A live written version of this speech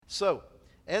So,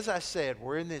 as I said,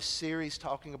 we're in this series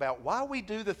talking about why we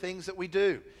do the things that we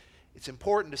do. It's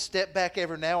important to step back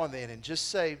every now and then and just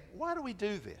say, why do we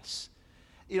do this?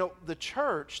 You know, the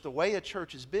church, the way a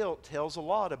church is built, tells a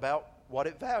lot about what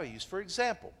it values. For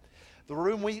example, the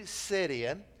room we sit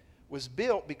in was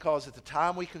built because at the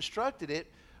time we constructed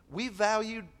it, we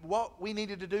valued what we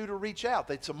needed to do to reach out.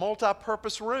 It's a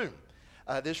multi-purpose room.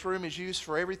 This room is used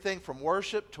for everything from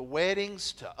worship to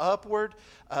weddings to upward.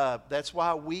 That's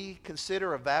why we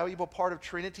consider a valuable part of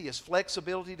Trinity is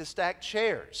flexibility to stack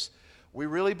chairs. We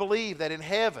really believe that in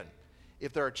heaven,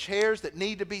 if there are chairs that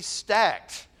need to be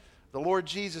stacked, the Lord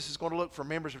Jesus is going to look for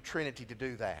members of Trinity to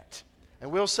do that.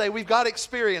 And we'll say, we've got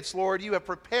experience, Lord. You have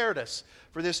prepared us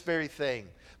for this very thing.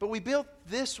 But we built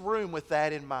this room with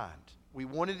that in mind. We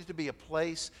wanted it to be a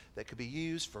place that could be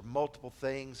used for multiple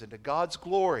things. And to God's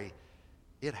glory,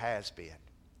 it has been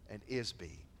and is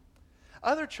being.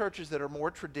 Other churches that are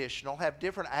more traditional have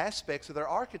different aspects of their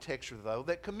architecture, though,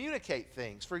 that communicate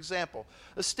things. For example,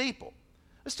 a steeple.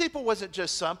 A steeple wasn't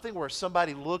just something where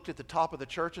somebody looked at the top of the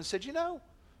church and said, you know,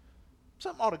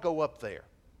 something ought to go up there.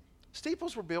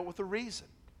 Steeples were built with a reason.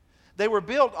 They were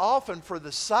built often for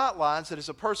the sight lines that as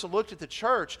a person looked at the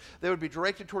church, they would be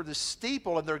directed toward the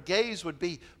steeple and their gaze would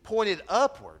be pointed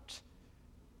upward.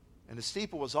 And the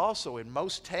steeple was also, in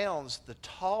most towns, the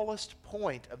tallest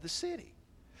point of the city.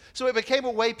 So it became a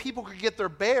way people could get their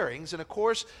bearings. And of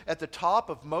course, at the top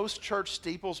of most church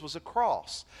steeples was a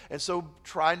cross. And so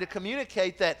trying to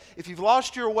communicate that if you've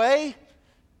lost your way,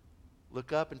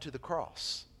 look up into the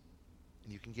cross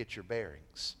and you can get your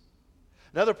bearings.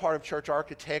 Another part of church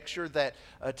architecture that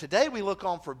today we look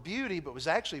on for beauty, but was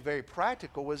actually very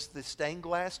practical, was the stained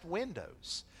glass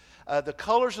windows. The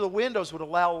colors of the windows would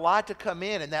allow light to come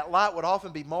in, and that light would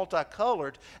often be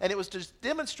multicolored, and it was to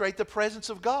demonstrate the presence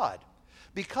of God.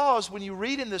 Because when you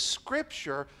read in the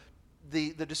Scripture,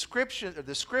 the descriptions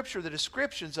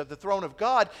of the throne of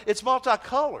God, it's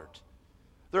multicolored.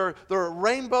 There are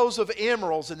rainbows of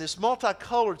emeralds in this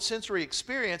multicolored sensory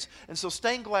experience, and so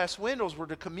stained glass windows were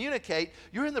to communicate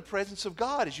you're in the presence of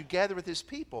God as you gather with His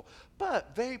people.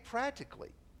 But very practically,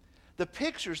 the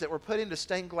pictures that were put into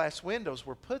stained glass windows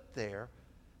were put there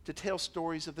to tell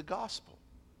stories of the gospel,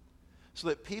 so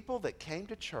that people that came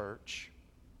to church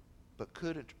but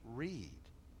couldn't read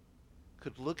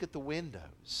could look at the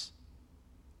windows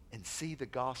and see the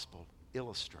gospel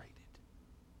illustrated.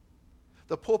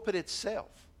 The pulpit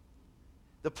itself,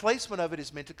 the placement of it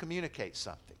is meant to communicate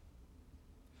something.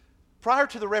 Prior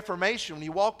to the Reformation, when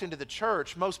you walked into the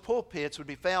church, most pulpits would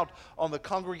be found on the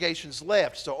congregation's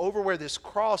left. So over where this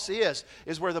cross is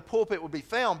where the pulpit would be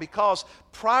found, because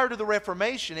prior to the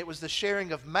Reformation, it was the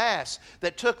sharing of Mass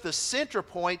that took the center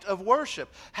point of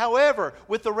worship. However,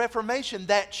 with the Reformation,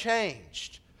 that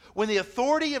changed. When the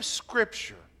authority of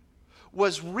Scripture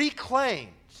was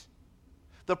reclaimed,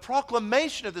 the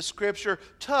proclamation of the Scripture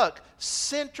took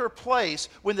center place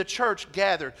when the church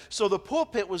gathered. So the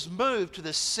pulpit was moved to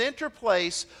the center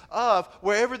place of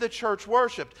wherever the church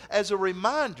worshiped, as a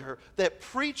reminder that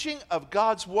preaching of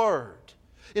God's Word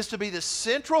is to be the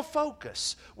central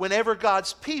focus whenever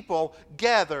God's people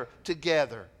gather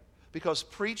together. Because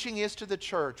preaching is to the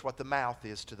church what the mouth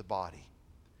is to the body.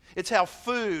 It's how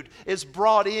food is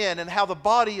brought in and how the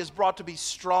body is brought to be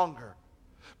stronger.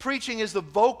 Preaching is the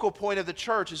vocal point of the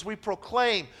church as we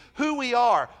proclaim who we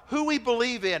are, who we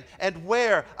believe in, and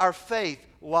where our faith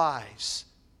lies.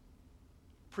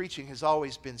 Preaching has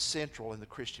always been central in the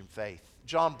Christian faith.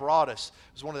 John Broadus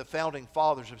was one of the founding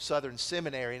fathers of Southern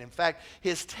Seminary, and in fact,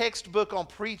 his textbook on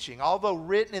preaching, although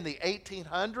written in the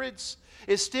 1800s,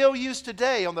 is still used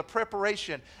today on the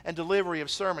preparation and delivery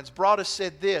of sermons. Broadus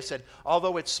said this, and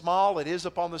although it's small, it is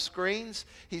up on the screens.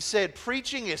 He said,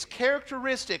 preaching is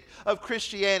characteristic of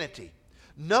Christianity.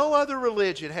 No other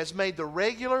religion has made the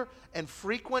regular and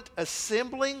frequent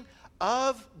assembling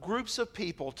of groups of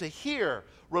people to hear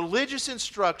religious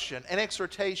instruction and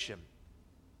exhortation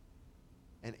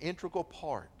an integral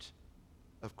part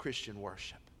of Christian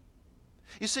worship.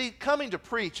 You see, coming to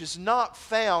preach is not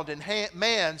found in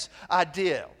man's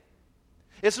ideal.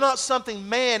 It's not something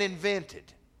man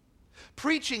invented.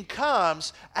 Preaching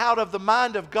comes out of the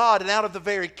mind of God and out of the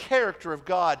very character of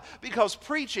God, because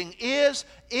preaching is,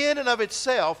 in and of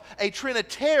itself, a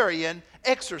Trinitarian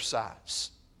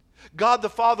exercise. God the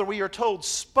Father, we are told,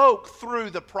 spoke through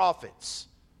the prophets.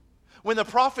 When the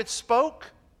prophets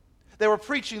spoke, they were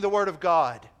preaching the Word of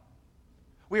God.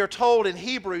 We are told in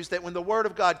Hebrews that when the Word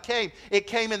of God came, it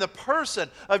came in the person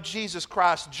of Jesus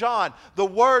Christ. John, the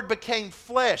Word became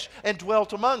flesh and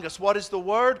dwelt among us. What is the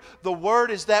Word? The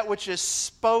Word is that which is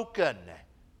spoken.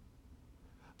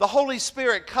 The Holy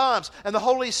Spirit comes and the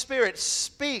Holy Spirit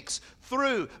speaks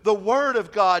through the Word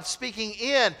of God, speaking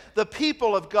in the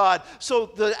people of God. So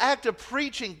the act of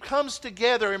preaching comes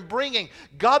together in bringing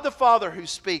God the Father who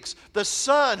speaks, the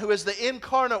Son who is the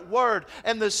incarnate Word,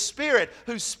 and the Spirit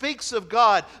who speaks of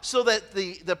God, so that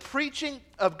the preaching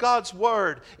of God's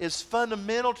Word is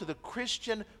fundamental to the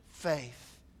Christian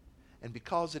faith. And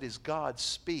because it is God's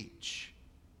speech,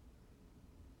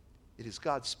 it is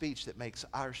God's speech that makes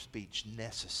our speech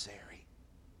necessary.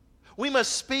 We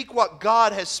must speak what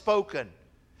God has spoken.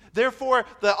 Therefore,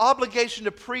 the obligation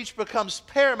to preach becomes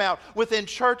paramount within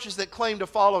churches that claim to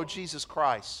follow Jesus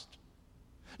Christ.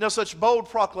 Now, such bold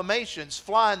proclamations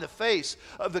fly in the face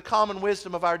of the common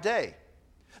wisdom of our day.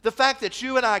 The fact that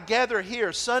you and I gather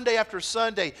here Sunday after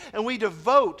Sunday and we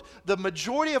devote the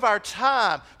majority of our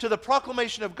time to the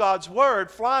proclamation of God's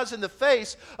Word flies in the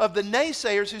face of the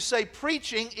naysayers who say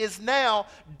preaching is now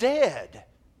dead.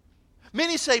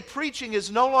 Many say preaching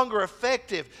is no longer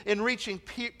effective in reaching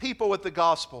people with the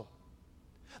gospel.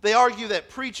 They argue that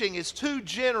preaching is too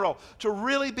general to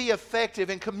really be effective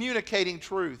in communicating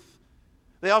truth.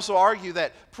 They also argue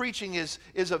that preaching is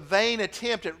a vain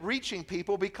attempt at reaching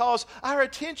people because our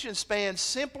attention spans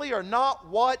simply are not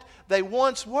what they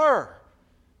once were.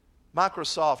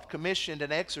 Microsoft commissioned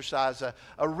an exercise,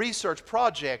 a research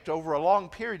project over a long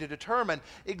period to determine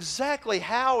exactly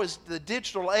how is the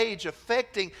digital age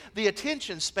affecting the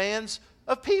attention spans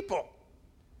of people.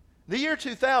 In the year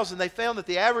 2000, they found that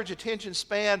the average attention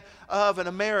span of an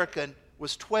American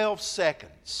was 12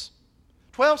 seconds.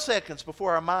 12 seconds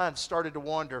before our minds started to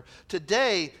wander.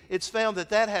 Today, it's found that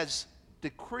that has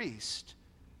decreased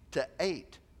to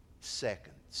 8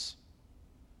 seconds.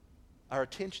 Our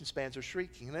attention spans are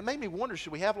shrinking. And it made me wonder,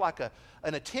 should we have like an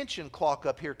attention clock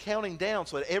up here counting down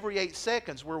so that every 8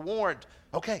 seconds we're warned,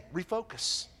 okay,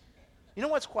 refocus. You know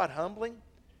what's quite humbling?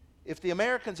 If the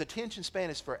American's attention span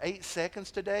is for 8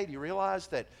 seconds today, do you realize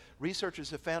that researchers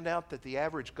have found out that the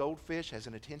average goldfish has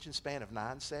an attention span of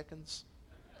 9 seconds?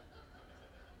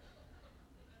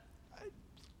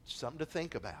 Something to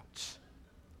think about.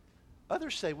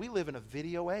 Others say we live in a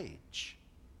video age.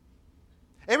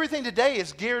 Everything today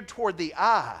is geared toward the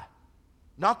eye,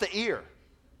 not the ear.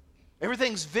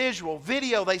 Everything's visual.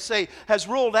 Video, they say, has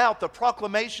ruled out the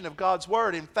proclamation of God's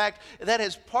Word. In fact, that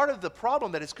is part of the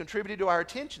problem that has contributed to our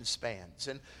attention spans.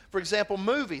 And, for example,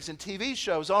 movies and TV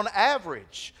shows, on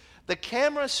average, the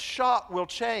camera shot will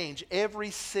change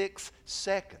every 6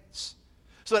 seconds.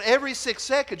 So that every 6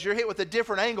 seconds you're hit with a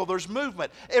different angle. There's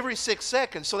movement every 6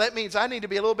 seconds. So that means I need to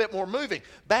be a little bit more moving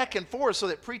back and forth so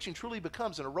that preaching truly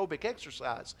becomes an aerobic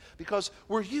exercise because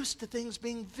we're used to things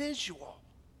being visual.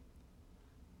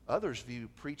 Others view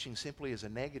preaching simply as a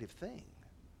negative thing.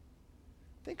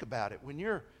 Think about it. When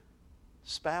your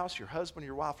spouse, your husband,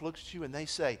 your wife looks at you and they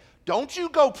say, "Don't you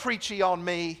go preachy on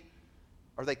me,"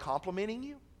 are they complimenting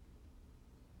you?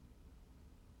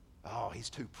 "Oh, he's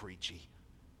too preachy."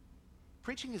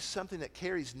 Preaching is something that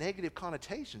carries negative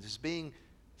connotations as being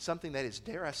something that is,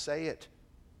 dare I say it,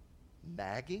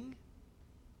 nagging,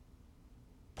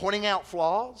 pointing out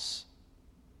flaws.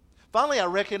 Finally, I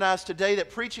recognize today that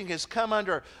preaching has come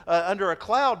under a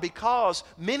cloud because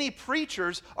many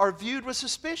preachers are viewed with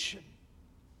suspicion.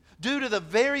 Due to the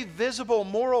very visible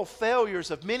moral failures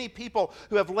of many people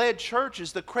who have led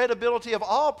churches, the credibility of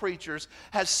all preachers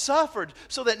has suffered,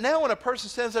 so that now when a person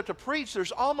stands up to preach,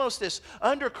 there's almost this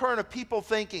undercurrent of people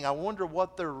thinking, "I wonder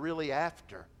what they're really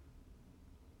after."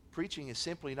 Preaching is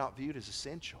simply not viewed as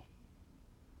essential.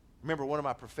 I remember one of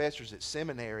my professors at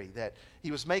seminary that he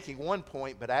was making one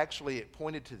point, but actually it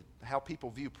pointed to how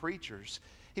people view preachers.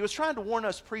 He was trying to warn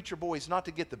us preacher boys not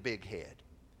to get the big head.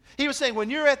 He was saying, when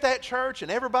you're at that church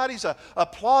and everybody's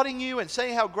applauding you and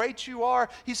saying how great you are,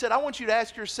 he said, I want you to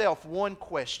ask yourself one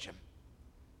question.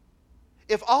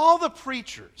 If all the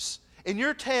preachers in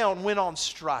your town went on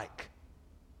strike,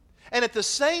 and at the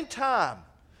same time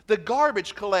the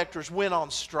garbage collectors went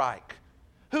on strike,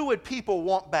 who would people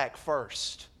want back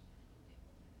first?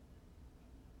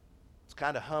 It's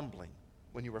kind of humbling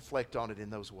when you reflect on it in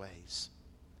those ways.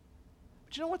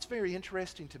 But you know what's very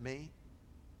interesting to me?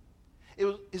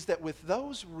 Is that with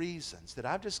those reasons that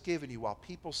I've just given you while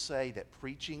people say that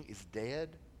preaching is dead,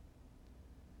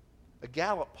 a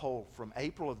Gallup poll from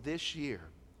April of this year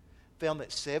found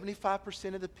that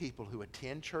 75% of the people who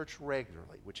attend church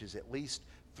regularly, which is at least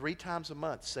 3 times a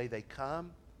month, say they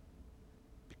come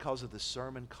because of the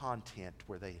sermon content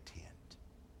where they attend.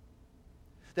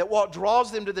 That what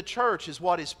draws them to the church is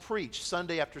what is preached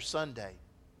Sunday after Sunday.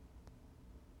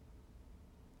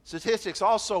 Statistics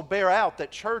also bear out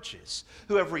that churches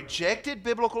who have rejected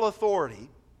biblical authority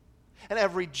and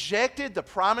have rejected the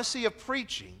primacy of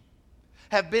preaching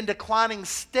have been declining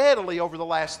steadily over the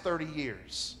last 30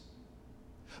 years.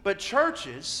 But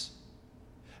churches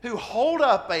who hold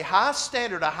up a high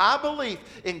standard, a high belief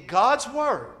in God's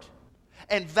Word,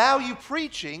 and value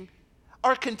preaching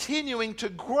are continuing to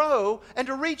grow and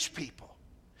to reach people.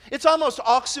 It's almost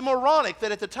oxymoronic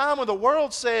that at the time when the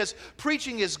world says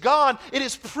preaching is gone, it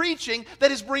is preaching that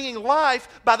is bringing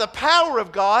life by the power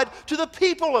of God to the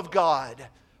people of God.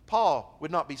 Paul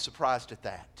would not be surprised at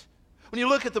that. When you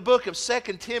look at the book of 2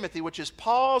 Timothy, which is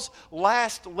Paul's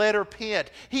last letter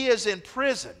penned, he is in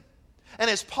prison. And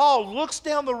as Paul looks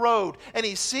down the road and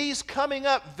he sees coming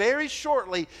up very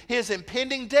shortly his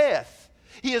impending death,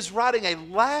 he is writing a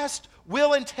last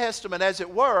will and testament, as it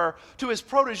were, to his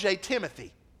protege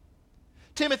Timothy.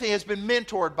 Timothy has been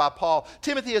mentored by Paul.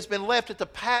 Timothy has been left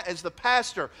as the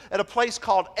pastor at a place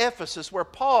called Ephesus, where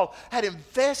Paul had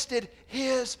invested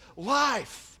his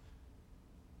life.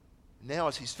 Now,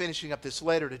 as he's finishing up this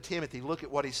letter to Timothy, look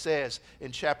at what he says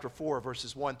in chapter 4,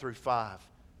 verses 1 through 5.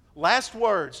 Last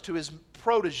words to his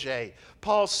protege,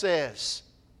 Paul says,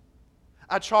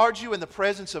 I charge you in the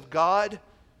presence of God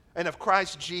and of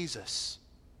Christ Jesus,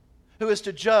 who is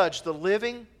to judge the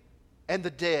living and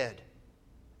the dead,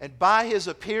 and by His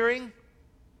appearing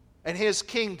and His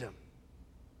kingdom,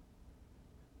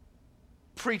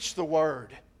 preach the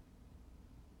word.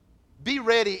 Be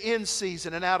ready in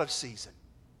season and out of season.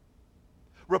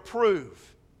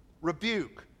 Reprove,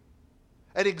 rebuke,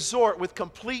 and exhort with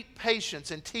complete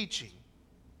patience and teaching.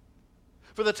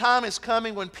 For the time is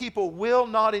coming when people will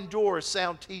not endure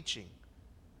sound teaching,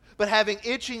 but having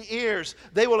itching ears,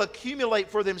 they will accumulate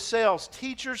for themselves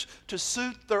teachers to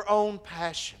suit their own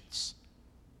passions,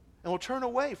 and will turn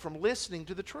away from listening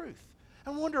to the truth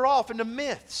and wander off into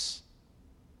myths.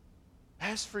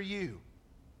 As for you,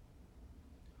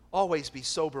 always be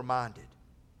sober-minded,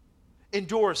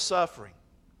 endure suffering,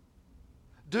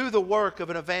 do the work of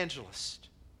an evangelist,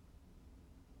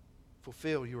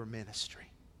 fulfill your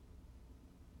ministry.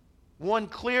 One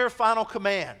clear final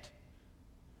command.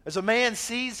 As a man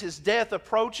sees his death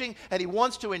approaching and he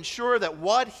wants to ensure that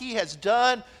what he has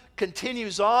done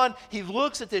continues on, he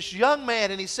looks at this young man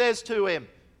and he says to him,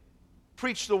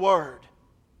 preach the word.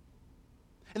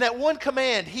 And that one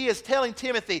command, he is telling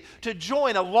Timothy to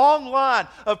join a long line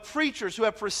of preachers who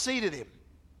have preceded him.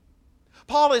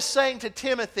 Paul is saying to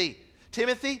Timothy,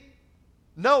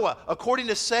 Noah, according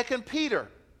to 2 Peter,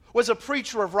 was a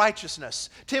preacher of righteousness.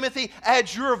 Timothy,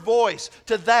 add your voice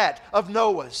to that of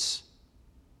Noah's.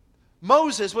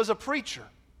 Moses was a preacher.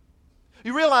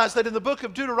 You realize that in the book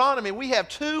of Deuteronomy, we have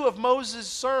 2 of Moses'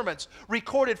 sermons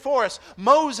recorded for us.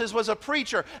 Moses was a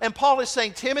preacher, and Paul is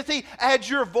saying, Timothy, add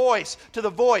your voice to the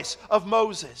voice of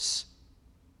Moses.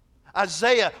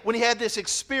 Isaiah, when he had this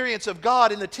experience of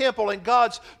God in the temple and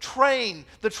God's train,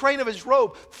 the train of his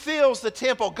robe fills the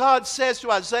temple, God says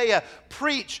to Isaiah,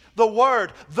 preach the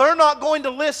word. They're not going to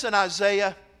listen,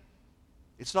 Isaiah.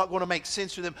 It's not going to make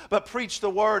sense to them, but preach the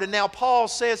word. And now Paul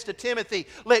says to Timothy,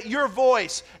 let your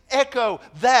voice echo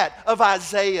that of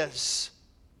Isaiah's.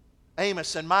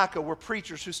 Amos and Micah were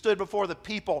preachers who stood before the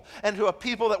people, and to a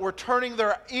people that were turning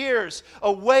their ears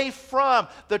away from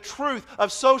the truth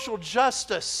of social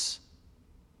justice.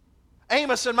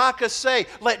 Amos and Micah say,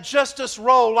 let justice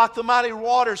roll like the mighty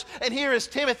waters. And here is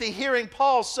Timothy hearing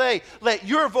Paul say, let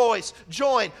your voice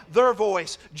join their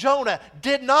voice. Jonah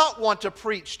did not want to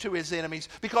preach to his enemies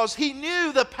because he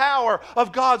knew the power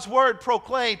of God's word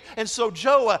proclaimed. And so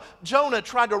Jonah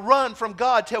tried to run from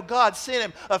God till God sent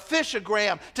him a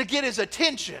fishogram to get his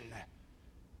attention.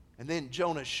 And then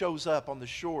Jonah shows up on the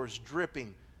shores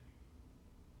dripping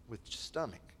with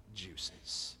stomach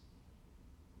juices.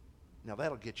 Now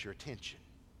that'll get your attention.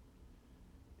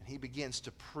 And he begins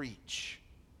to preach.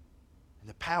 And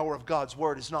the power of God's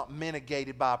word is not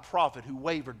mitigated by a prophet who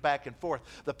wavered back and forth.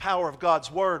 The power of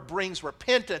God's word brings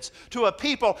repentance to a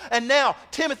people. And now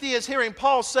Timothy is hearing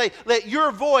Paul say, let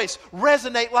your voice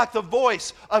resonate like the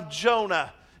voice of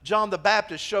Jonah. John the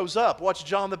Baptist shows up. What's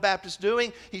John the Baptist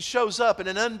doing? He shows up in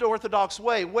an unorthodox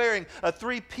way wearing a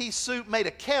 3-piece suit made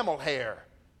of camel hair.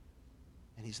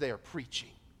 And he's there preaching.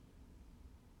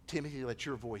 Timothy, let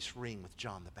your voice ring with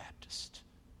John the Baptist.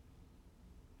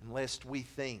 And lest we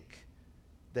think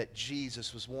that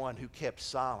Jesus was one who kept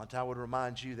silent, I would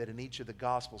remind you that in each of the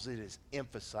Gospels it is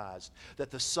emphasized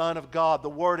that the Son of God, the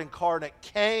Word incarnate,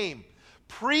 came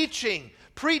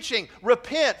Preaching,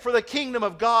 repent, for the kingdom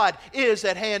of God is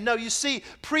at hand. No, you see,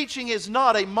 preaching is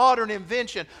not a modern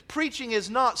invention. Preaching is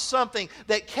not something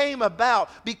that came about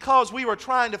because we were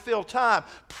trying to fill time.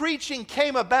 Preaching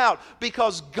came about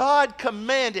because God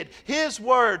commanded His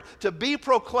word to be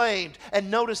proclaimed. And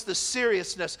notice the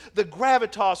seriousness, the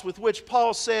gravitas with which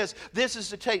Paul says this is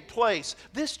to take place.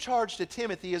 This charge to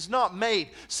Timothy is not made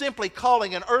simply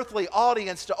calling an earthly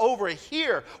audience to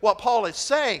overhear what Paul is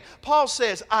saying. Paul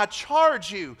says, I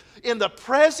charge you in the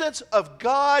presence of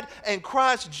God and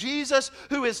Christ Jesus,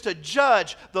 who is to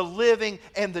judge the living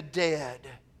and the dead.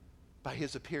 By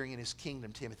His appearing in His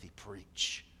kingdom, Timothy,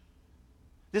 preach.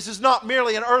 This is not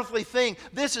merely an earthly thing.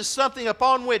 This is something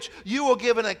upon which you will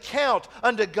give an account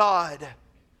unto God.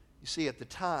 You see, at the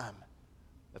time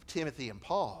of Timothy and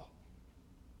Paul,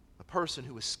 a person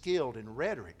who was skilled in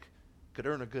rhetoric could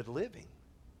earn a good living.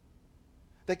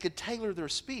 They could tailor their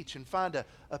speech and find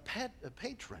a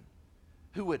patron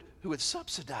who would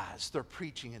subsidize their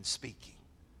preaching and speaking.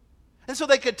 And so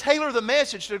they could tailor the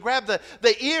message to grab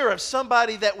the ear of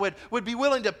somebody that would be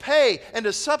willing to pay and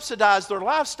to subsidize their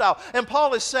lifestyle. And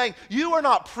Paul is saying, you are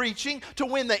not preaching to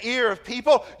win the ear of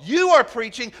people. You are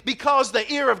preaching because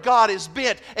the ear of God is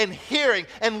bent and hearing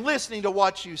and listening to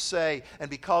what you say. And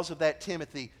because of that,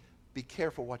 Timothy, be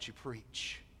careful what you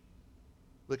preach.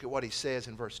 Look at what he says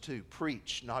in verse 2.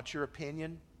 Preach not your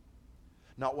opinion,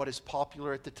 not what is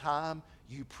popular at the time.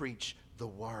 You preach the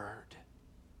Word.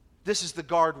 This is the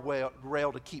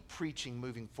guardrail to keep preaching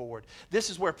moving forward. This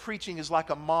is where preaching is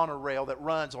like a monorail that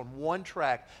runs on one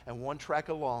track and one track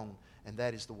alone, and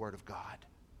that is the Word of God.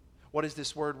 What is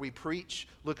this word we preach?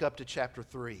 Look up to chapter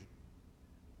 3.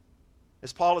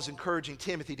 As Paul is encouraging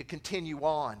Timothy to continue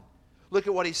on, look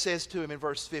at what he says to him in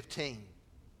verse 15.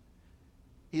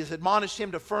 He has admonished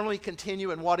him to firmly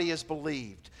continue in what he has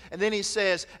believed. And then he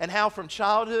says, and how from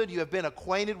childhood you have been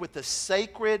acquainted with the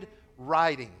sacred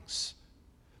writings.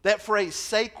 That phrase,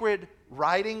 sacred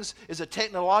writings, is a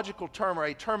technological term or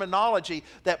a terminology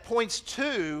that points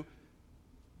to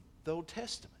the Old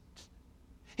Testament.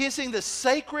 He is saying the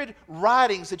sacred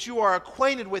writings that you are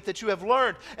acquainted with, that you have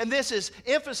learned. And this is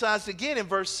emphasized again in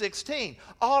verse 16.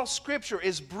 All Scripture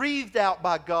is breathed out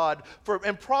by God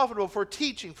and profitable for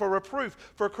teaching, for reproof,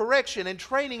 for correction, and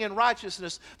training in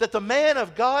righteousness, that the man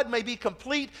of God may be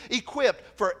complete,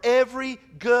 equipped for every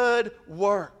good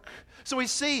work. So we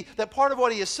see that part of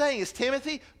what he is saying is,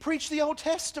 Timothy, preach the Old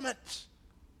Testament.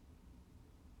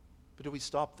 But do we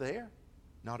stop there?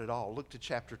 Not at all. Look to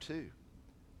chapter 2.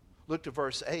 Look to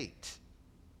verse 8.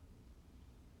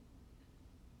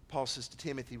 Paul says to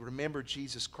Timothy, remember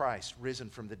Jesus Christ, risen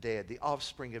from the dead, the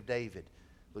offspring of David.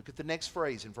 Look at the next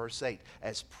phrase in verse 8.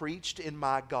 As preached in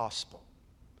my gospel.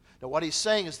 Now what he's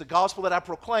saying is the gospel that I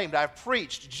proclaimed. I've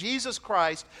preached Jesus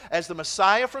Christ as the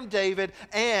Messiah from David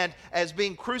and as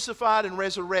being crucified and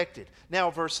resurrected.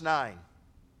 Now verse 9.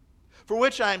 For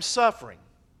which I am suffering,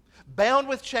 bound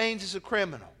with chains as a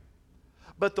criminal.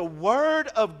 But the Word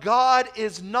of God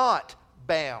is not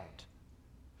bound.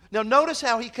 Now notice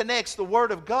how he connects the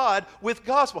Word of God with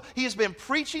gospel. He has been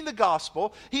preaching the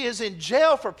gospel. He is in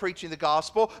jail for preaching the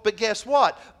gospel. But guess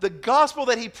what? The gospel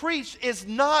that he preached is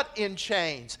not in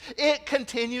chains. It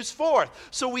continues forth.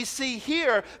 So we see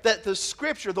here that the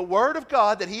Scripture, the Word of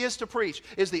God that he is to preach,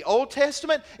 is the Old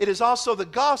Testament. It is also the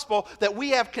gospel that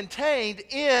we have contained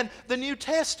in the New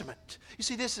Testament. You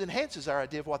see, this enhances our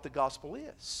idea of what the gospel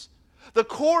is. The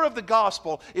core of the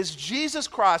gospel is Jesus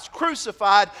Christ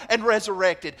crucified and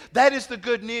resurrected. That is the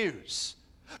good news.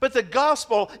 But the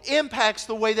gospel impacts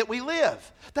the way that we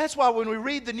live. That's why when we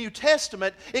read the New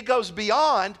Testament, it goes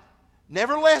beyond,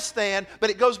 never less than,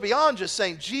 but it goes beyond just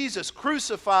saying Jesus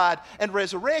crucified and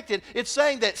resurrected. It's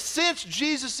saying that since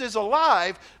Jesus is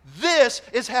alive, this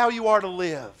is how you are to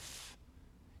live.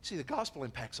 See, the gospel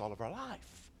impacts all of our life.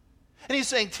 And he's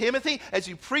saying, Timothy, as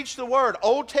you preach the word,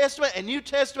 Old Testament and New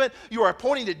Testament, you are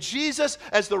pointing to Jesus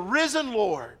as the risen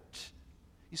Lord.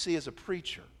 You see, as a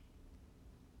preacher,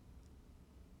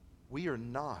 we are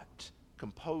not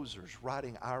composers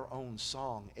writing our own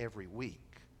song every week.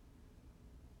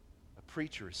 A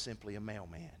preacher is simply a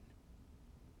mailman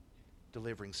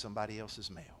delivering somebody else's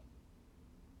mail.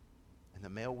 And the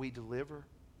mail we deliver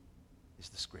is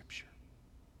the Scripture.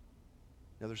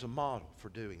 Now, there's a model for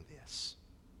doing this.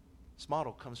 This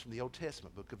model comes from the Old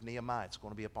Testament book of Nehemiah. It's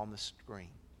going to be up on the screen.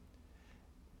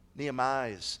 Nehemiah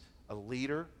is a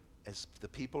leader as the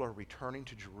people are returning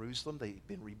to Jerusalem. They've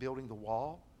been rebuilding the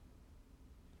wall.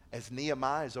 As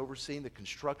Nehemiah is overseeing the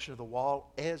construction of the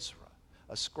wall, Ezra,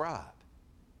 a scribe,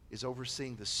 is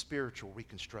overseeing the spiritual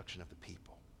reconstruction of the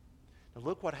people. Now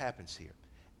look what happens here.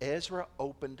 Ezra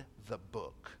opened the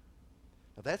book.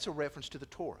 Now that's a reference to the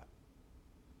Torah.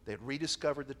 They had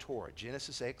rediscovered the Torah,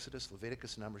 Genesis, Exodus,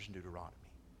 Leviticus, Numbers, and Deuteronomy.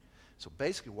 So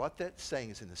basically what that's saying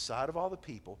is in the sight of all the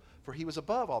people, for he was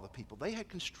above all the people, they had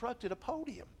constructed a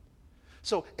podium.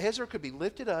 So Ezra could be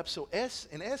lifted up. So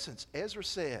in essence, Ezra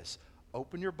says,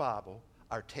 open your Bible.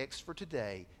 Our text for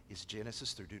today is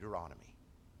Genesis through Deuteronomy.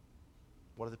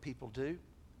 What do the people do?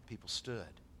 People stood.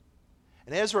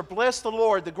 And Ezra blessed the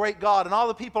Lord, the great God, and all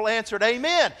the people answered,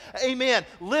 Amen, Amen,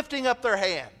 lifting up their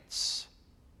hands.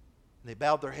 And they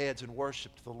bowed their heads and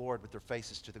worshiped the Lord with their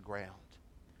faces to the ground.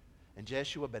 And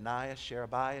Jeshua, Benaiah,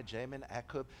 Sherebiah, Jamin,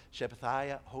 Akkub,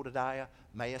 Shephatiah, Hodadiah,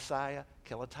 Maaseiah,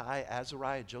 Kelatiah,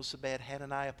 Azariah, Jochebed,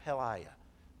 Hananiah, Pelaiah,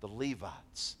 the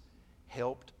Levites,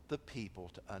 helped the people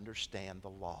to understand the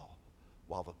law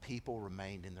while the people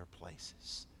remained in their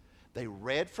places. They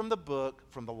read from the book,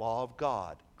 from the law of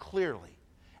God, clearly,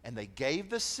 and they gave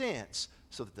the sense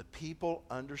so that the people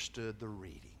understood the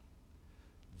reading.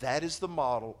 That is the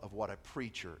model of what a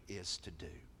preacher is to do.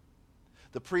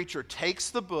 The preacher takes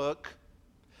the book,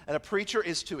 and a preacher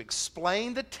is to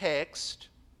explain the text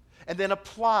and then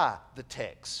apply the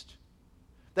text.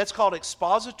 That's called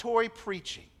expository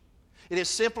preaching. It is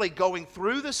simply going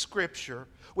through the Scripture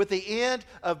with the end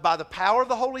of, by the power of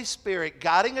the Holy Spirit,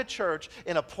 guiding a church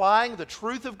in applying the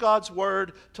truth of God's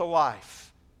Word to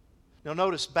life. Now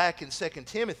notice back in 2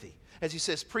 Timothy, as he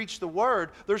says, preach the Word,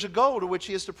 there's a goal to which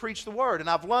he is to preach the Word. And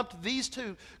I've lumped these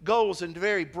two goals into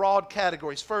very broad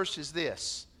categories. First is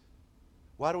this.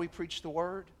 Why do we preach the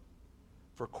Word?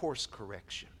 For course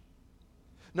correction.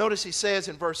 Notice he says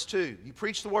in verse 2, you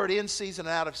preach the Word in season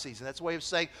and out of season. That's a way of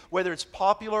saying whether it's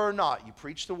popular or not, you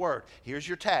preach the Word. Here's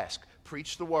your task.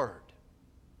 Preach the Word.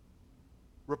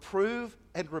 Reprove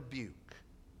and rebuke.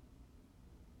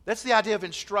 That's the idea of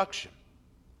instruction.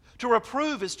 To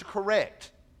reprove is to correct.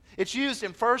 It's used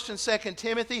in 1 and 2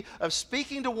 Timothy of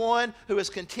speaking to one who is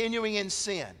continuing in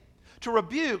sin. To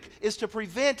rebuke is to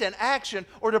prevent an action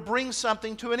or to bring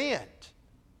something to an end.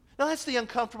 Now that's the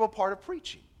uncomfortable part of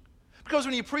preaching. Because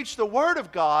when you preach the Word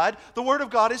of God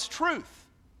is truth.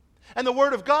 And the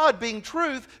Word of God, being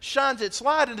truth, shines its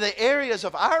light into the areas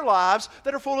of our lives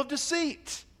that are full of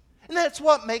deceit. And that's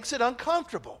what makes it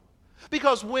uncomfortable.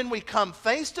 Because when we come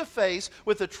face to face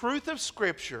with the truth of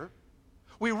Scripture,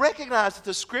 we recognize that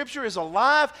the Scripture is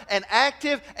alive and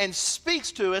active and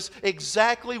speaks to us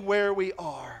exactly where we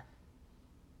are.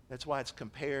 That's why it's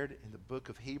compared in the book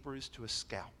of Hebrews to a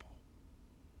scalpel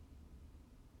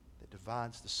that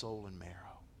divides the soul and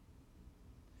marrow.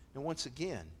 And once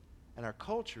again, in our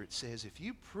culture it says if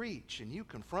you preach and you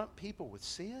confront people with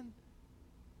sin,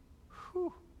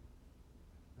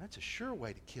 that's a sure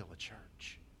way to kill a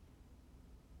church.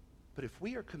 But if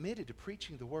we are committed to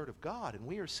preaching the Word of God and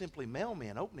we are simply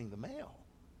mailmen opening the mail,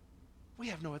 we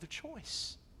have no other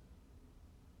choice.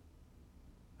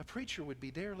 A preacher would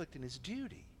be derelict in his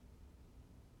duty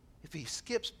if he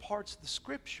skips parts of the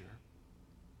Scripture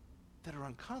that are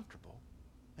uncomfortable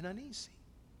and uneasy.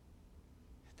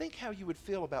 Think how you would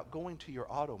feel about going to your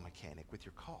auto mechanic with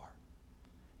your car.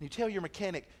 And you tell your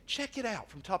mechanic, check it out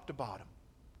from top to bottom.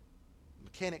 The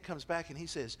mechanic comes back and he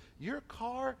says, your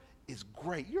car is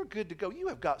great. You're good to go. You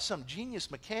have got some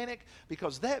genius mechanic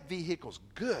because that vehicle's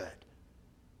good.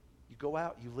 You go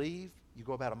out, you leave, you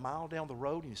go about a mile down the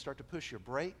road and you start to push your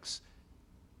brakes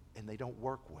and they don't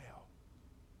work well.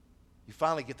 You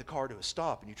finally get the car to a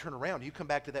stop and you turn around and you come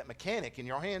back to that mechanic and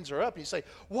your hands are up and you say,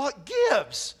 what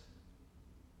gives?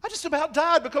 I just about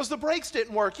died because the brakes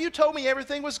didn't work. You told me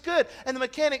everything was good. And the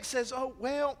mechanic says, oh,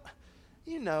 well,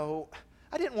 you know,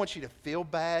 I didn't want you to feel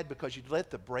bad because you'd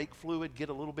let the brake fluid get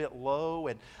a little bit low.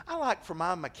 And I like for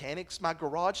my mechanics, my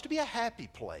garage, to be a happy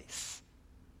place.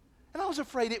 And I was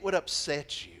afraid it would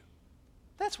upset you.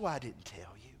 That's why I didn't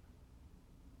tell you.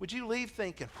 Would you leave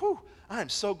thinking, whew, I am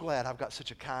so glad I've got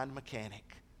such a kind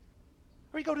mechanic?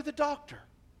 Or you go to the doctor.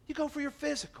 You go for your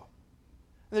physical.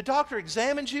 And the doctor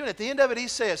examines you, and at the end of it, he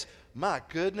says, my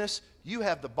goodness, you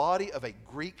have the body of a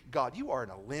Greek god. You are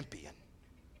an Olympian.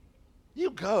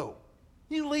 You go.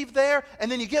 You leave there, and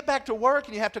then you get back to work,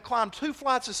 and you have to climb 2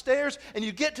 flights of stairs, and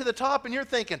you get to the top, and you're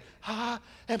thinking, I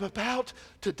am about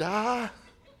to die.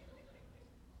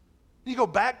 You go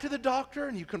back to the doctor,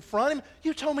 and you confront him.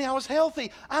 You told me I was healthy.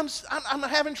 I'm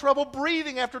having trouble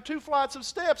breathing after 2 flights of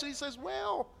steps. And he says,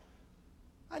 well,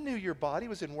 I knew your body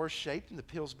was in worse shape than the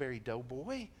Pillsbury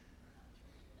Doughboy.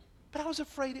 But I was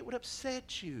afraid it would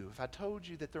upset you if I told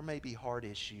you that there may be heart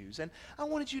issues. And I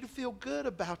wanted you to feel good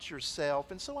about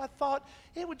yourself. And so I thought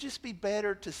it would just be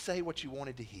better to say what you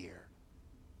wanted to hear.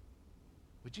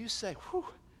 Would you say, whew,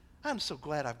 I'm so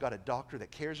glad I've got a doctor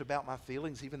that cares about my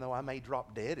feelings even though I may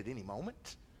drop dead at any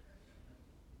moment?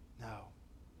 No.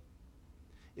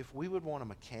 if we would want a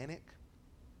mechanic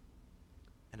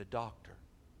and a doctor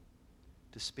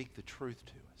to speak the truth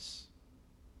to us,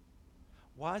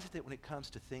 why is it that when it comes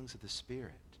to things of the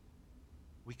Spirit,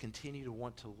 we continue to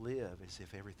want to live as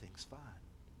if everything's fine?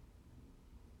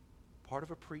 Part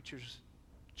of a preacher's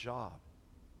job,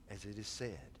 as it is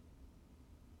said,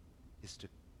 is to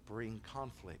bring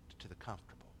conflict to the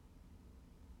comfortable.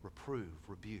 Reprove,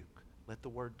 rebuke. Let the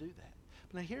Word do that.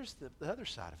 But now here's the other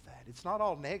side of that. It's not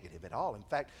all negative at all. In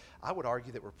fact, I would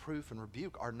argue that reproof and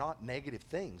rebuke are not negative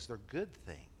things. They're good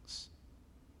things.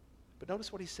 But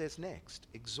notice what he says next.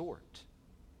 Exhort.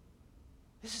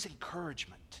 This is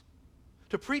encouragement.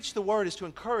 To preach the Word is to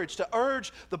encourage, to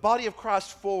urge the body of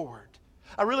Christ forward.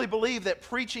 I really believe that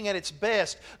preaching at its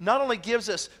best not only gives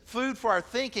us food for our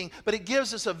thinking, but it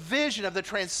gives us a vision of the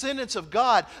transcendence of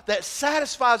God that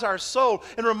satisfies our soul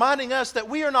and reminding us that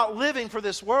we are not living for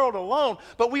this world alone,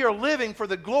 but we are living for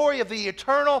the glory of the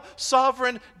eternal,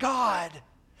 sovereign God.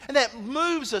 And that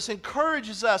moves us,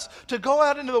 encourages us to go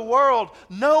out into the world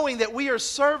knowing that we are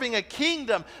serving a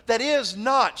kingdom that is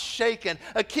not shaken,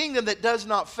 a kingdom that does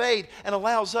not fade, and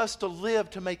allows us to live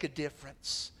to make a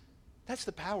difference. That's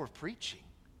the power of preaching,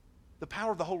 the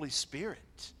power of the Holy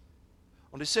Spirit.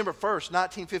 On December 1st,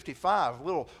 1955,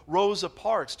 little Rosa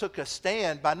Parks took a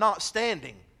stand by not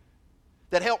standing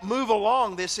that helped move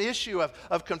along this issue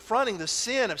of confronting the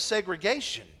sin of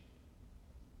segregation.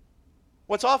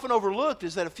 What's often overlooked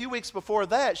is that a few weeks before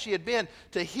that, she had been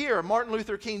to hear Martin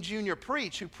Luther King Jr.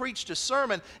 preach, who preached a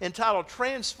sermon entitled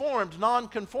Transformed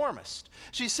Nonconformist.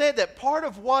 She said that part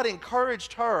of what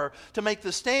encouraged her to make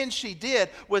the stand she did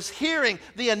was hearing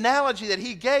the analogy that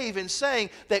he gave in saying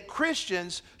that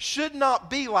Christians should not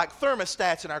be like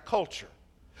thermostats in our culture.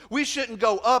 We shouldn't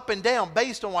go up and down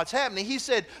based on what's happening. He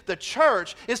said the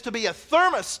church is to be a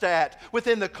thermostat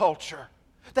within the culture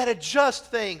that adjusts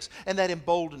things, and that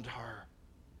emboldened her.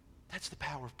 That's the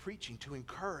power of preaching, to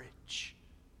encourage.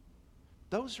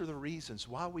 Those are the reasons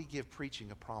why we give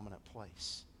preaching a prominent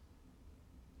place.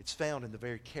 It's found in the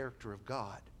very character of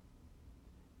God.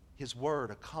 His Word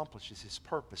accomplishes His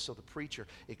purpose, so the preacher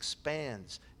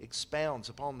expounds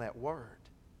upon that Word.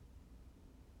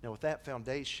 Now, with that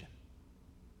foundation,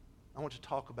 I want to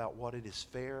talk about what it is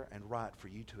fair and right for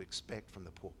you to expect from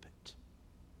the pulpit.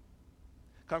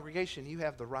 Congregation, you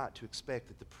have the right to expect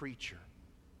that the preacher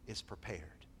is prepared.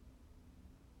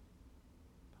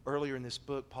 Earlier in this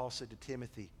book, Paul said to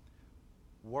Timothy,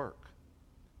 work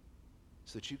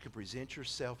so that you can present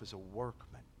yourself as a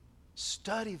workman.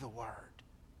 Study the Word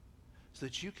so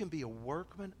that you can be a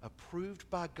workman approved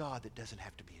by God that doesn't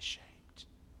have to be ashamed.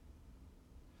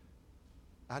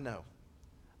 I know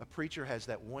a preacher has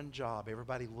that one job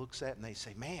everybody looks at and they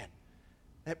say, man,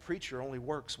 that preacher only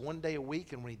works one day a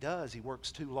week, and when he does, he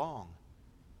works too long.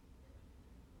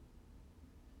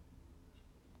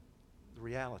 The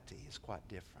reality is quite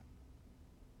different.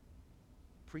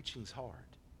 Preaching's hard.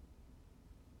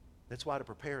 That's why to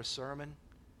prepare a sermon,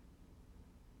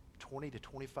 20 to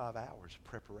 25 hours of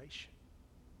preparation.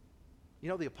 You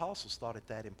know, the apostles thought it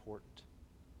that important.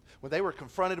 When they were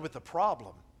confronted with the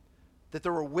problem that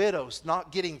there were widows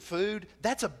not getting food,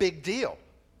 that's a big deal.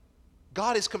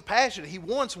 God is compassionate. He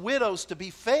wants widows to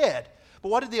be fed. But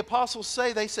what did the apostles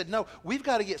say? They said, no, we've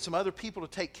got to get some other people to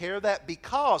take care of that,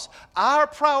 because our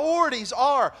priorities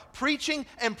are preaching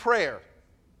and prayer.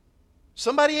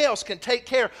 Somebody else can take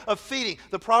care of feeding.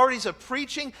 The priorities of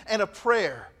preaching and of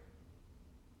prayer.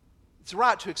 It's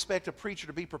right to expect a preacher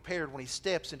to be prepared when he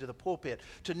steps into the pulpit,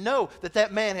 to know that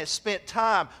that man has spent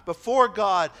time before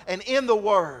God and in the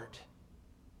Word.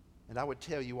 And I would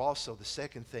tell you also the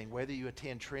second thing, whether you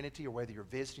attend Trinity or whether you're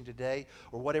visiting today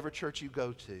or whatever church you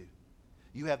go to,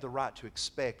 you have the right to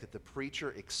expect that the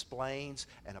preacher explains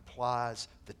and applies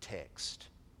the text.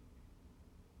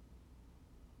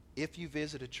 If you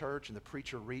visit a church and the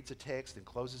preacher reads a text and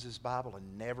closes his Bible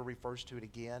and never refers to it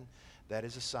again, that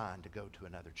is a sign to go to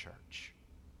another church.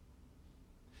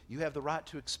 You have the right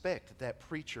to expect that that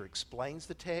preacher explains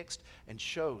the text and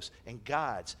shows and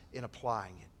guides in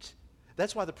applying it.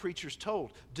 That's why the preacher's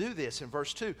told, do this in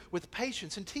verse 2, with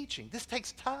patience and teaching. This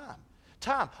takes time.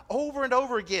 Time, over and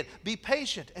over again. Be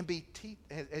patient and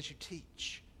as you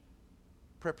teach.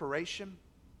 Preparation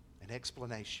and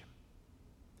explanation.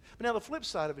 But now the flip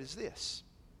side of it is this.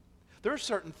 There are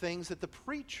certain things that the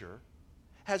preacher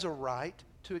has a right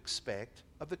to expect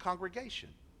of the congregation.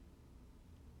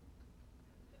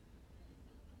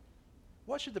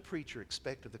 What should the preacher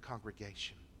expect of the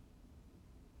congregation?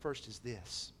 First is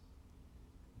this.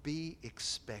 Be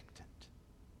expectant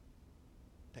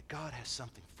that God has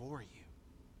something for you.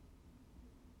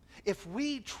 If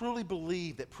we truly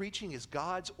believe that preaching is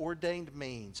God's ordained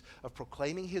means of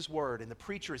proclaiming His Word and the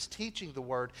preacher is teaching the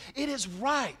Word, it is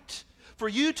right for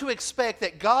you to expect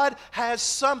that God has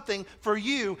something for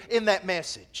you in that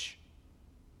message.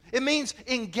 It means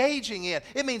engaging in.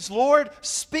 It means, Lord,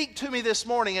 speak to me this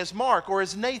morning as Mark or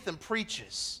as Nathan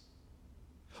preaches.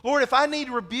 Lord, if I need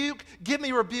rebuke, give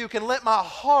me rebuke and let my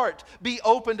heart be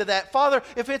open to that. Father,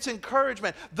 if it's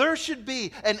encouragement, there should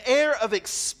be an air of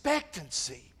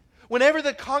expectancy whenever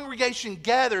the congregation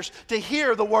gathers to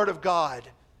hear the Word of God.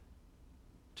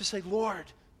 To say, Lord,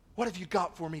 what have you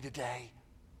got for me today?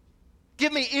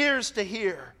 Give me ears to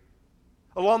hear.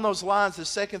 Along those lines, the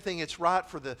second thing it's right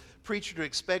for the preacher to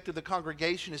expect of the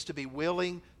congregation is to be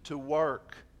willing to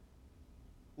work.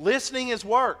 Listening is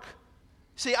work.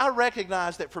 See, I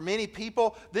recognize that for many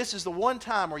people, this is the one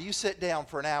time where you sit down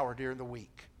for an hour during the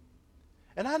week.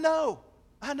 And I know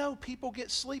people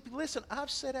get sleepy. Listen, I've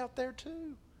sat out there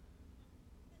too.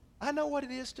 I know what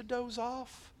it is to doze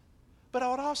off. But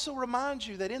I would also remind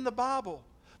you that in the Bible,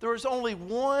 there is only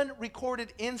one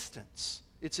recorded instance.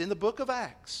 It's in the book of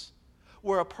Acts,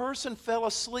 where a person fell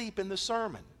asleep in the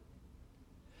sermon.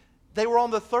 They were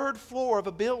on the third floor of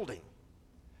a building.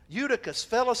 Eutychus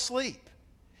fell asleep.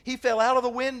 He fell out of the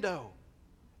window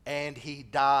and he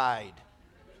died.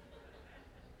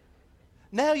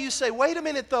 Now you say, wait a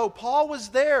minute though, Paul was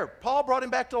there. Paul brought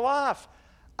him back to life.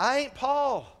 I ain't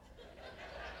Paul.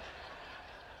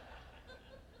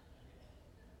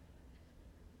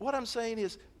 What I'm saying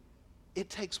is, it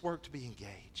takes work to be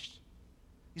engaged.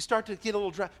 You start to get a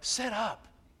little dry. Set up.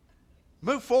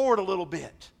 Move forward a little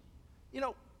bit. You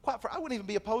know, I wouldn't even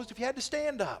be opposed if you had to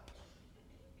stand up.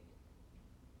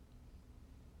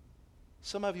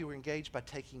 Some of you are engaged by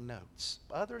taking notes.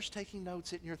 Others taking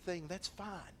notes in your thing. That's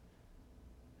fine.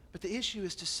 But the issue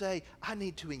is to say, I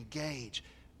need to engage.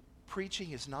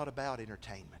 Preaching is not about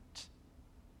entertainment.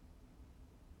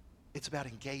 It's about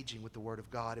engaging with the Word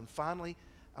of God. And finally,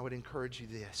 I would encourage you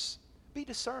this. Be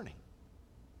discerning.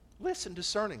 Listen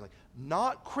discerningly,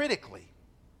 not critically.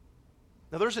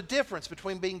 Now, there's a difference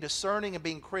between being discerning and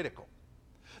being critical.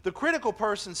 The critical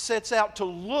person sets out to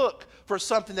look for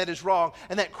something that is wrong,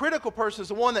 and that critical person is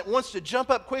the one that wants to jump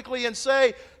up quickly and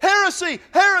say, heresy,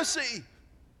 heresy.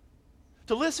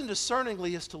 To listen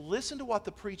discerningly is to listen to what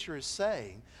the preacher is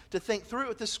saying, to think through it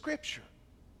with the Scripture,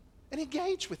 and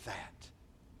engage with that,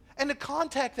 and to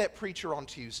contact that preacher on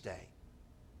Tuesday.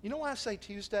 You know why I say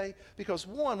Tuesday? Because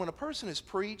one, when a person has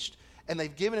preached and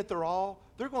they've given it their all,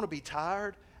 they're going to be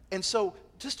tired. And so,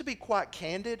 just to be quite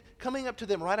candid, coming up to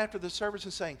them right after the service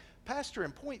and saying, Pastor,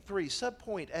 in point 3,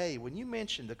 subpoint A, when you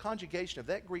mentioned the conjugation of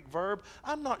that Greek verb,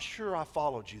 I'm not sure I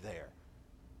followed you there.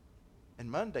 And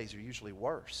Mondays are usually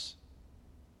worse.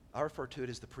 I refer to it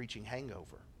as the preaching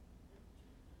hangover,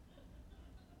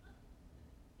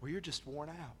 where you're just worn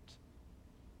out.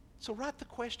 So write the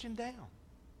question down.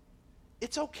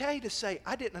 It's okay to say,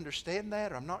 I didn't understand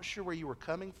that, or I'm not sure where you were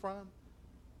coming from.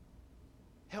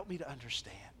 Help me to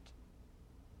understand.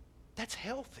 That's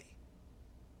healthy.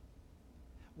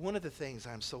 One of the things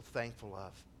I'm so thankful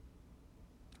of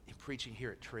in preaching here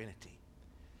at Trinity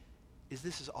is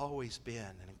this has always been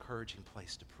an encouraging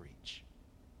place to preach.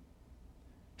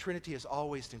 Trinity has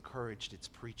always encouraged its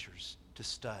preachers to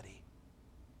study.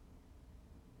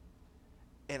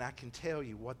 And I can tell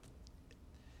you what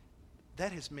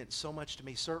that has meant so much to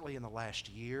me, certainly in the last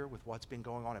year with what's been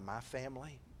going on in my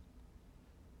family.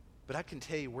 But I can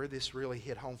tell you where this really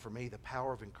hit home for me. The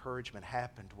power of encouragement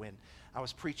happened when I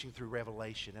was preaching through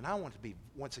Revelation. And I want to be,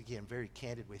 once again, very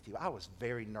candid with you. I was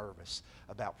very nervous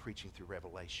about preaching through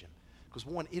Revelation. Because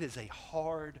one, it is a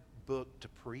hard book to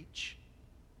preach.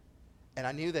 And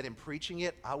I knew that in preaching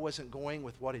it, I wasn't going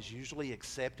with what is usually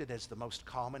accepted as the most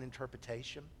common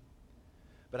interpretation.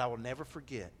 But I will never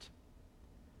forget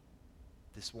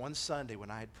this one Sunday when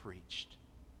I had preached,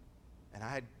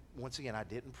 and once again, I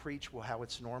didn't preach how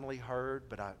it's normally heard,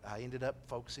 but I ended up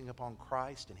focusing upon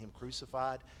Christ and Him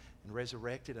crucified and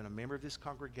resurrected, and a member of this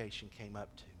congregation came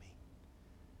up to me.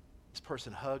 This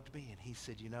person hugged me, and he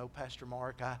said, you know, Pastor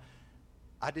Mark,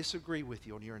 I disagree with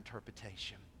you on your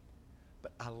interpretation,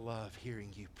 but I love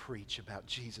hearing you preach about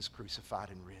Jesus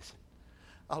crucified and risen.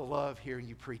 I love hearing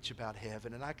you preach about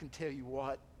heaven, and I can tell you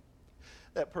what,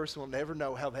 that person will never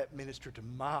know how that ministered to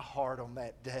my heart on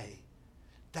that day.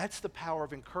 That's the power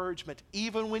of encouragement,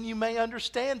 even when you may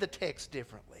understand the text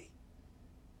differently.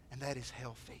 And that is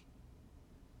healthy.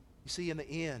 You see, in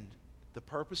the end, the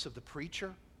purpose of the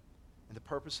preacher and the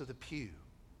purpose of the pew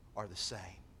are the same.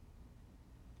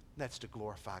 And that's to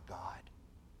glorify God.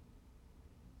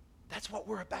 That's what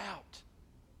we're about.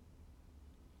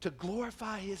 To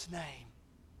glorify His name.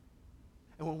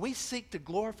 And when we seek to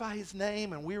glorify His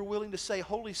name and we're willing to say,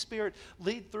 Holy Spirit,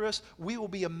 lead through us, we will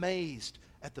be amazed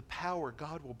at the power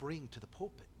God will bring to the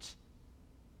pulpit.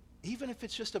 Even if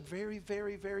it's just a very,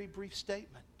 very, very brief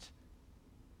statement.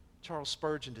 Charles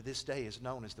Spurgeon to this day is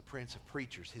known as the Prince of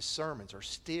Preachers. His sermons are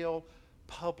still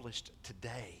published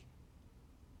today.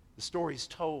 The story's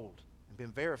told and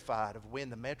been verified of when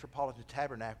the Metropolitan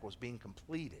Tabernacle was being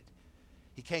completed.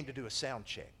 He came to do a sound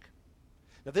check.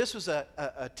 Now this was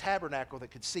a tabernacle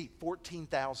that could seat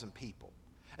 14,000 people.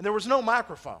 And there was no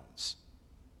microphones.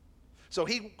 So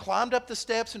he climbed up the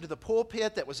steps into the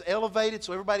pulpit that was elevated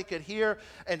so everybody could hear.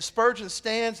 And Spurgeon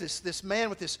stands, this man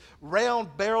with this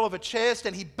round barrel of a chest,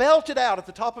 and he belted out at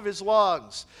the top of his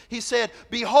lungs. He said,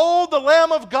 "Behold the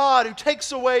Lamb of God who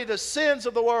takes away the sins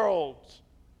of the world."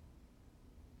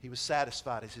 He was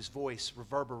satisfied as his voice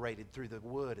reverberated through the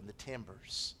wood and the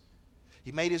timbers.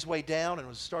 He made his way down and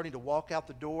was starting to walk out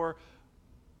the door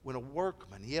when a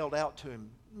workman yelled out to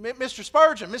him, "Mr.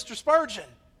 Spurgeon, Mr. Spurgeon."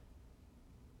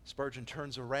 Spurgeon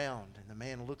turns around and the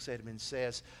man looks at him and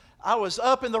says, "I was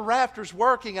up in the rafters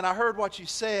working and I heard what you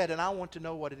said and I want to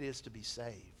know what it is to be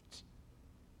saved."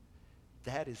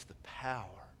 That is the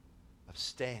power of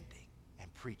standing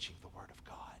and preaching the Word of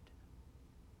God.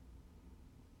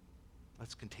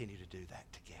 Let's continue to do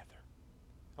that together.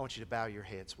 I want you to bow your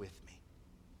heads with me.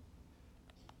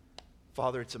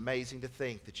 Father, it's amazing to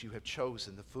think that you have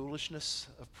chosen the foolishness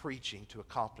of preaching to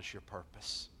accomplish your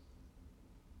purpose.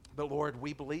 But Lord,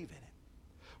 we believe in it.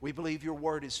 We believe your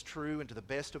word is true, and to the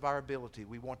best of our ability,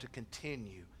 we want to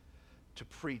continue to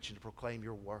preach and to proclaim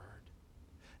your word.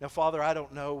 Now, Father, I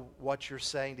don't know what you're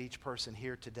saying to each person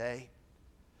here today,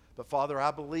 but Father,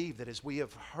 I believe that as we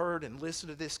have heard and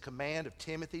listened to this command of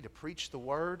Timothy to preach the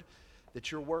word,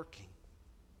 that you're working.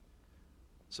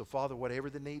 So, Father, whatever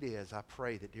the need is, I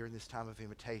pray that during this time of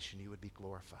invitation, you would be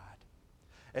glorified.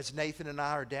 As Nathan and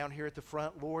I are down here at the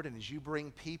front, Lord, and as you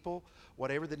bring people,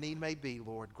 whatever the need may be,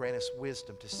 Lord, grant us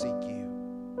wisdom to seek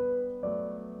you.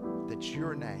 That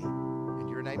your name and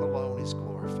your name alone is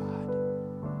glorified.